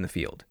spies in the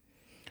field.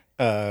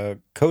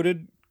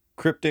 Coded,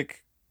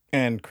 cryptic,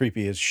 and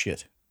creepy as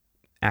shit.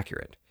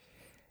 Accurate.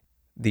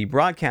 The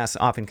broadcast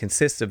often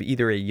consists of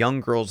either a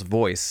young girl's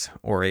voice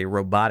or a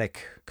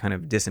robotic, kind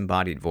of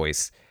disembodied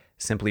voice,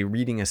 simply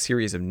reading a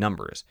series of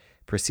numbers,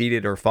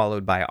 preceded or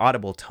followed by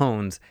audible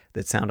tones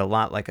that sound a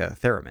lot like a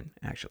theremin,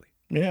 actually.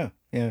 Yeah,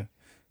 yeah.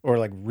 Or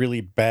like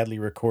really badly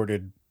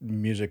recorded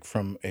music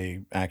from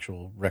a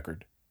actual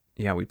record.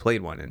 Yeah, we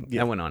played one, and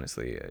that one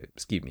honestly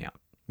skeeved me out.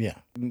 Yeah.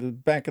 The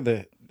back of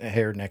the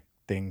hair neck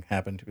thing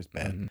happened. It was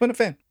bad. Wasn't a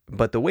fan.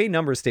 But the way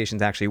number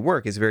stations actually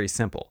work is very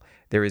simple.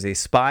 There is a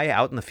spy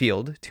out in the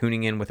field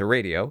tuning in with a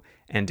radio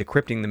and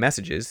decrypting the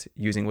messages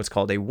using what's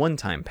called a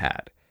one-time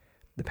pad.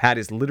 The pad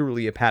is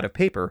literally a pad of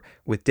paper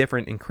with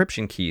different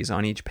encryption keys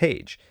on each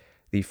page.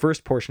 The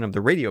first portion of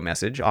the radio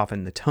message,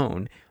 often the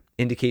tone,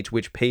 indicates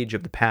which page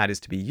of the pad is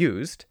to be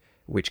used,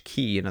 which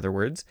key, in other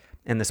words,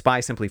 and the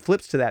spy simply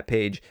flips to that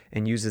page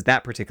and uses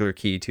that particular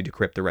key to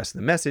decrypt the rest of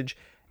the message,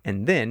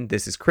 and then,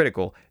 this is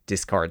critical,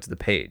 discards the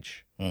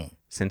page.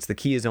 Since the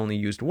key is only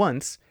used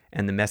once,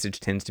 and the message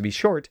tends to be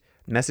short,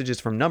 messages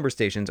from number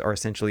stations are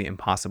essentially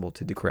impossible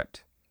to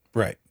decrypt.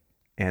 Right.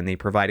 And they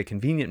provide a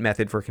convenient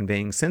method for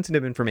conveying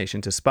sensitive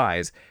information to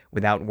spies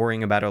without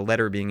worrying about a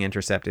letter being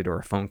intercepted or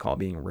a phone call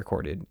being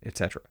recorded,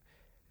 etc.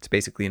 It's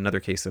basically another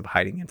case of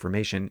hiding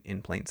information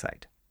in plain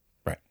sight.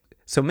 Right.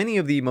 So many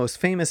of the most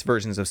famous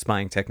versions of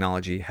spying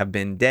technology have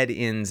been dead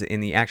ends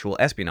in the actual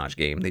espionage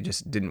game. They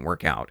just didn't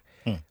work out,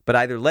 but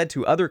either led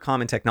to other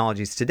common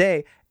technologies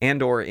today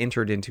and or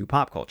entered into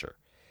pop culture.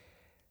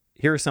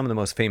 Here are some of the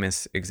most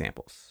famous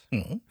examples,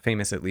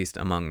 famous at least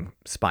among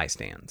spy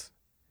stands.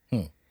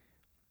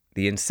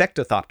 The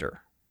Insectothopter.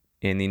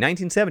 In the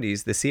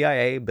 1970s, the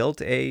CIA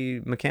built a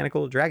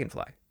mechanical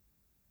dragonfly.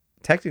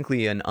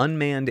 Technically an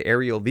unmanned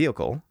aerial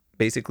vehicle,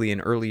 basically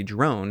an early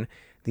drone,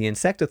 the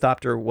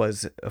Insectothopter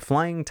was a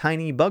flying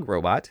tiny bug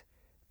robot,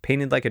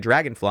 painted like a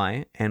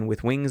dragonfly, and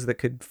with wings that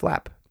could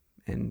flap,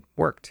 and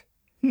worked.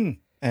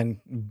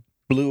 And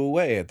blew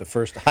away at the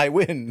first high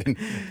wind and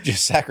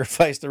just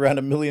sacrificed around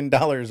 $1 million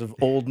of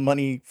old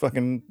money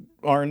fucking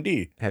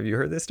R&D. Have you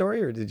heard this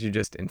story, or did you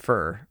just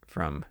infer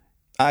from...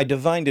 I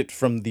divined it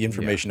from the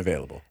information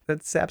available.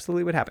 That's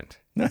absolutely what happened.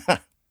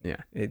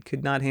 Yeah, it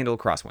could not handle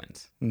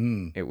crosswinds.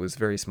 It was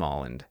very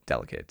small and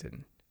delicate,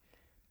 and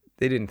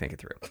they didn't think it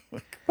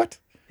through. What?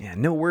 Yeah,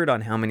 no word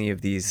on how many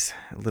of these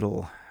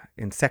little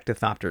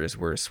insectothopters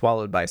were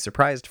swallowed by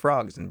surprised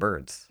frogs and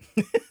birds.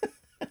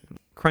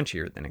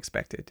 Crunchier than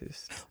expected.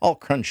 All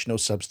crunch, no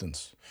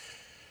substance.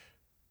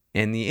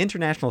 In the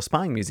International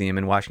Spying Museum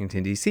in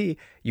Washington, D.C.,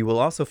 you will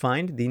also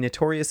find the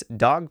notorious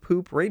dog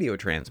poop radio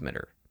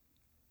transmitter.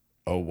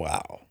 Oh,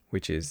 wow.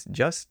 Which is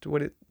just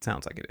what it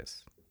sounds like it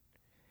is.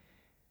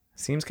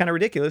 Seems kind of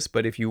ridiculous,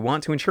 but if you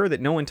want to ensure that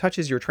no one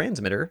touches your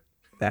transmitter,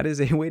 that is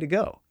a way to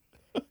go.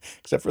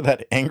 Except for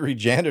that angry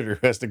janitor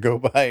who has to go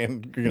by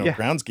and,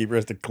 groundskeeper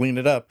has to clean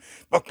it up.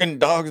 Fucking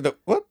dogs.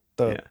 What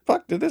the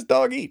fuck did this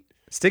dog eat?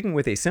 Sticking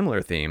with a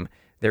similar theme,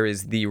 there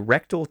is the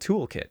rectal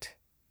toolkit.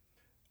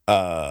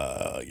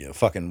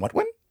 Fucking what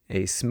one?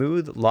 A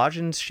smooth,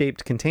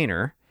 lozenge-shaped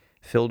container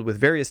filled with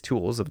various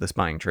tools of the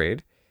spying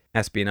trade.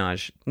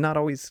 Espionage, not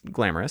always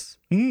glamorous,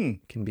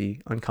 can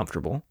be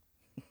uncomfortable.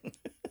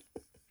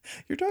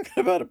 You're talking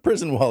about a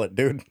prison wallet,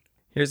 dude.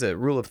 Here's a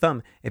rule of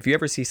thumb. If you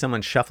ever see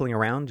someone shuffling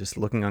around, just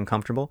looking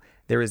uncomfortable,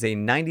 there is a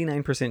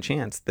 99%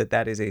 chance that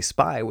that is a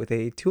spy with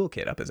a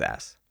toolkit up his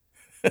ass.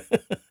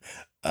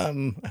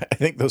 I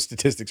think those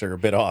statistics are a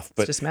bit off,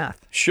 but it's just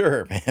math.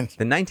 Sure, man.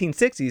 The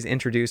 1960s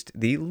introduced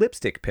the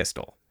lipstick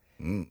pistol,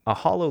 a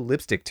hollow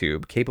lipstick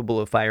tube capable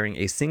of firing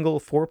a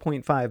single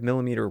 4.5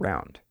 millimeter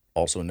round.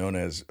 Also known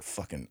as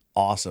fucking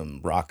awesome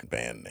rock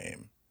band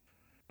name.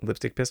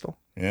 Lipstick Pistol?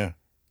 Yeah.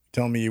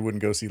 Tell me you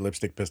wouldn't go see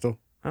Lipstick Pistol?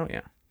 Oh,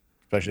 yeah.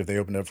 Especially if they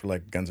opened up for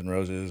like Guns N'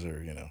 Roses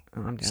or,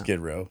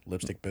 Skid Row,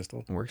 Lipstick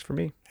Pistol. It works for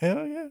me.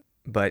 Hell yeah.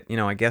 But,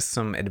 I guess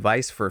some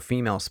advice for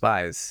female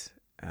spies,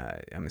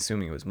 I'm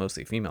assuming it was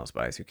mostly female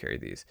spies who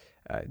carried these,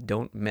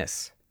 don't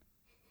miss.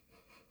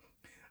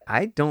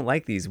 I don't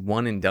like these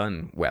one and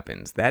done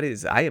weapons.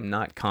 I am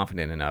not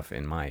confident enough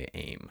in my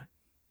aim.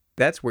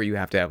 That's where you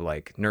have to have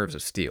like nerves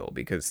of steel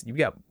because you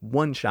got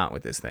one shot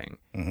with this thing.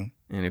 And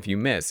if you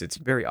miss, it's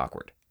very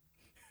awkward.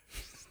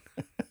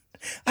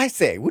 I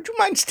say, would you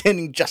mind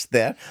standing just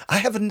there? I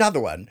have another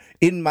one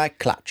in my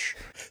clutch.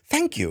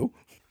 Thank you.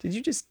 Did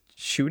you just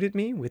shoot at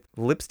me with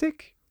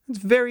lipstick? It's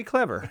very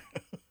clever.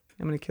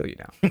 I'm going to kill you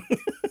now.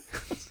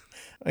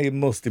 I am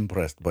most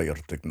impressed by your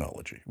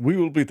technology. We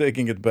will be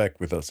taking it back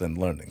with us and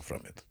learning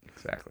from it.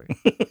 Exactly.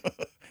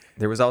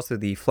 There was also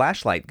the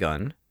flashlight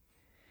gun,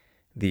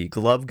 the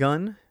glove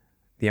gun,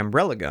 the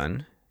umbrella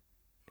gun.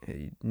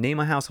 Name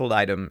a household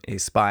item a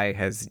spy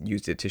has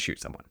used it to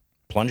shoot someone.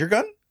 Plunger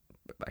gun?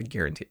 I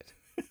guarantee it.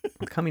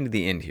 We're coming to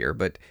the end here,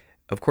 but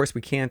of course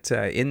we can't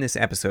end this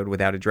episode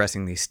without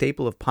addressing the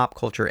staple of pop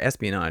culture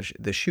espionage,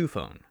 the shoe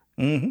phone,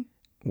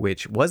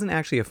 which wasn't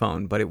actually a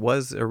phone, but it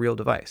was a real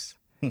device.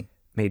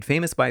 Made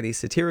famous by the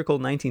satirical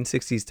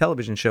 1960s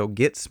television show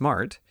Get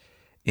Smart,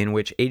 in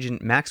which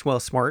Agent Maxwell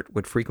Smart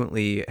would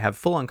frequently have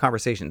full-on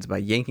conversations by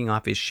yanking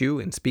off his shoe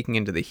and speaking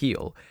into the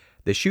heel.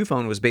 The shoe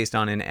phone was based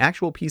on an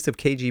actual piece of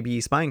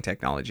KGB spying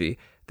technology,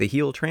 the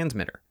heel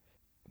transmitter.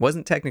 It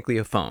wasn't technically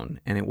a phone,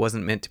 and it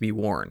wasn't meant to be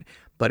worn,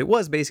 but it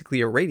was basically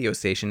a radio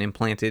station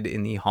implanted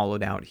in the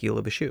hollowed-out heel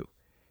of a shoe.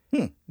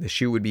 The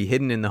shoe would be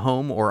hidden in the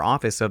home or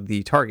office of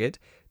the target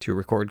to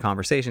record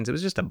conversations. It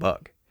was just a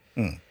bug.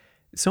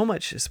 So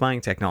much spying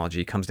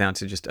technology comes down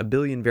to just a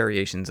billion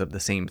variations of the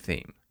same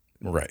theme.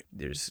 Right.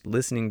 There's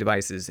listening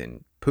devices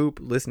in poop,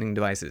 listening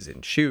devices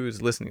in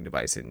shoes, listening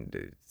device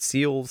in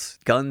seals,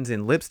 guns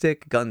in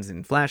lipstick, guns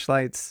in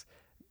flashlights,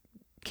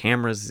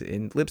 cameras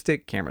in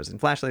lipstick, cameras in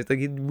flashlights. Like,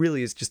 it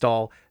really is just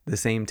all the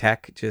same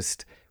tech,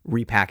 just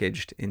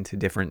repackaged into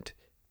different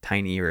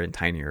tinier and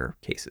tinier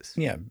cases.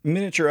 Yeah,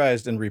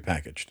 miniaturized and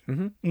repackaged.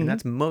 And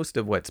that's most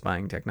of what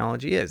spying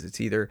technology is. It's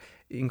either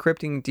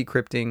encrypting,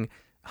 decrypting,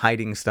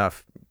 hiding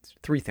stuff.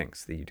 Three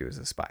things that you do as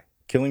a spy.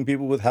 Killing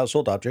people with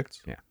household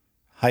objects. Yeah.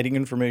 Hiding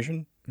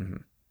information.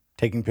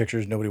 Taking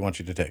pictures nobody wants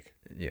you to take.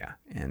 Yeah,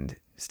 and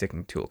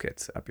sticking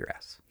toolkits up your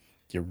ass.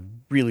 you're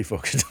really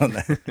focused on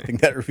that. I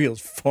think that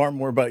reveals far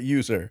more about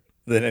you, sir,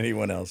 than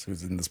anyone else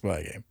who's in the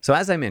spy game. So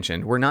as I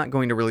mentioned, we're not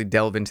going to really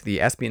delve into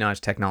the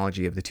espionage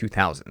technology of the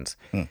 2000s.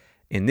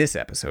 In this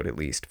episode, at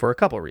least, for a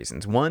couple of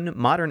reasons. One,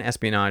 modern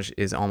espionage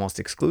is almost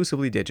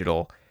exclusively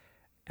digital.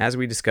 As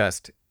we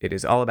discussed, it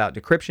is all about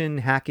decryption,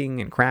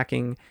 hacking, and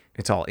cracking.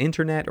 It's all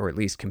internet, or at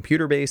least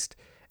computer-based.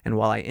 And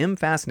while I am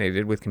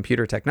fascinated with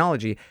computer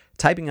technology,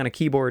 typing on a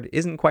keyboard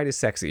isn't quite as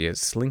sexy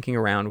as slinking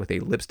around with a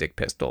lipstick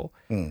pistol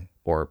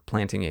or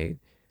planting a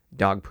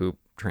dog poop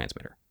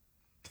transmitter.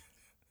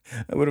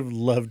 I would have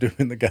loved to have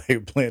been the guy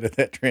who planted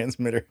that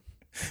transmitter.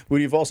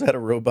 Would you have also had a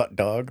robot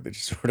dog that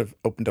just sort of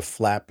opened a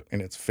flap in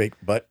its fake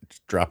butt,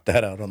 just dropped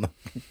that out on the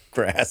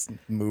grass and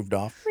moved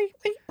off?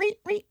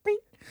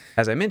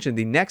 As I mentioned,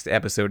 the next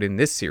episode in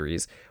this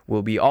series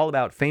will be all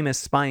about famous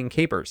spying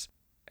capers,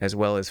 as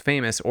well as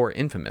famous or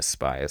infamous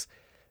spies.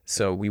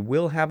 So we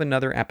will have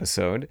another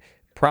episode,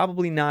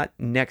 probably not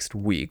next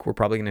week. We're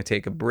probably going to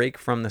take a break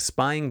from the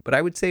spying, but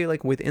I would say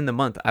like within the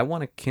month, I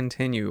want to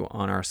continue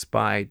on our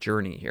spy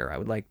journey here. I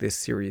would like this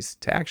series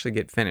to actually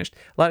get finished.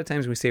 A lot of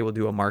times we say we'll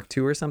do a Mark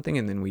II or something,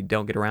 and then we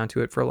don't get around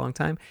to it for a long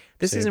time.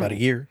 This isn't about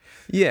a year.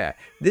 Yeah.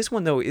 This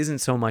one, though, isn't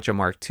so much a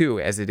Mark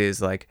II as it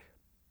is like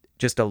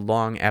just a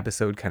long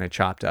episode kind of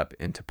chopped up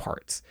into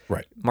parts.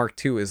 Right. Mark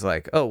II is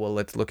like, oh, well,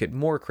 let's look at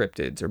more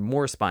cryptids or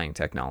more spying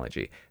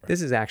technology. Right.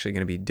 This is actually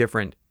going to be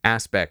different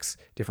aspects,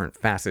 different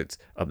facets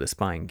of the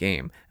spying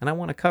game. And I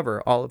want to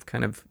cover all of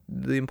kind of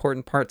the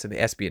important parts of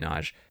the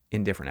espionage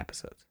in different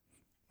episodes.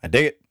 I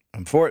dig it.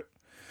 I'm for it.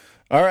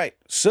 All right.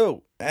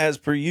 So, as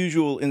per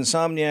usual,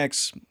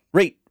 Insomniacs,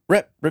 rate,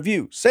 rep,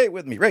 review. Say it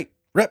with me. Rate,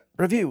 rep,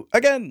 review.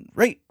 Again,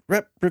 rate,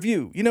 rep,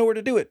 review. You know where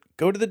to do it.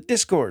 Go to the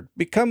Discord.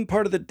 Become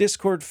part of the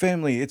Discord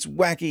family. It's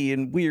wacky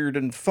and weird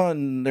and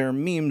fun. There are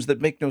memes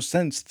that make no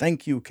sense.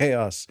 Thank you,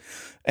 Chaos.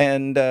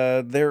 And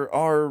there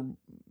are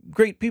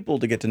great people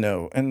to get to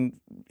know and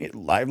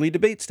lively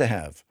debates to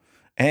have.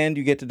 And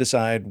you get to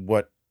decide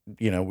what,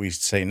 we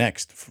say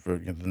next for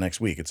the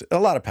next week. It's a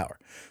lot of power.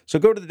 So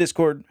go to the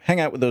Discord, hang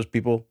out with those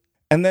people.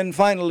 And then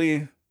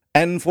finally,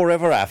 and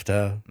forever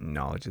after,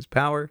 knowledge is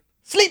power.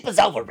 Sleep is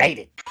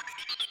overrated.